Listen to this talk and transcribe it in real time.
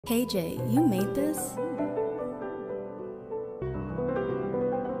KJ, you made this?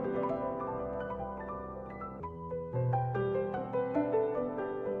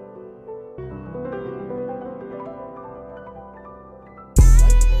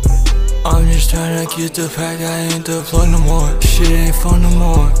 I'm just tryna get the pack, I ain't the plug no more. Shit ain't fun no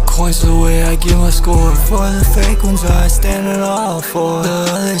more. Coins the way I get my score. For the fake ones I stand it all for. The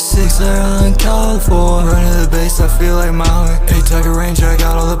other six are uncalled for. Running the base, I feel like Mauer. A-Tucker Ranger, I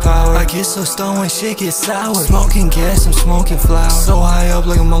got all the power. I get so stoned when shit gets sour. Smoking gas, I'm smoking flower. So high up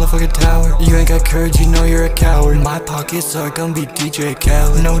like a motherfucking tower. You ain't got courage, you know you're a coward. My pockets are gonna be DJ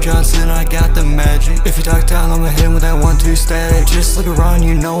Khaled. No Johnson, I got the magic. If you talk down, I'ma hit him with that 1-2 static. Just look around,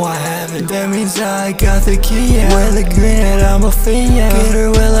 you know I have it. That means I got the key, yeah. Wear the green and I'm a fiend, yeah. Get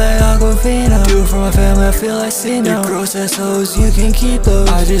her wet like Aquafina. Do it for my family, I feel like Cena. The gross ass hoes, you can keep those.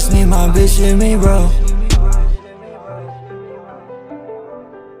 I just need my bitch and me, bro.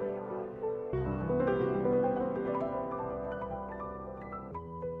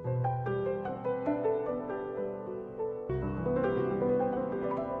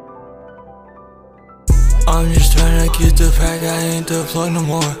 I'm just tryna get the pack, I ain't the plug no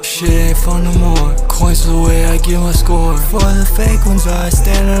more. Shit ain't fun no more. Coins the way I get my score. For the fake ones I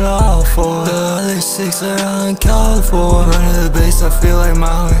stand it all for. The other six are uncalled for. Running the base, I feel like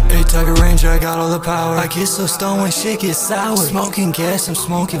Mauer. A-Tucker Ranger, I got all the power. I get so stoned when shit gets sour. Smoking gas, I'm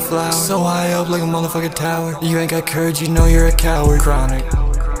smoking flower. So high up like a motherfucking tower. You ain't got courage, you know you're a coward. Kronikk.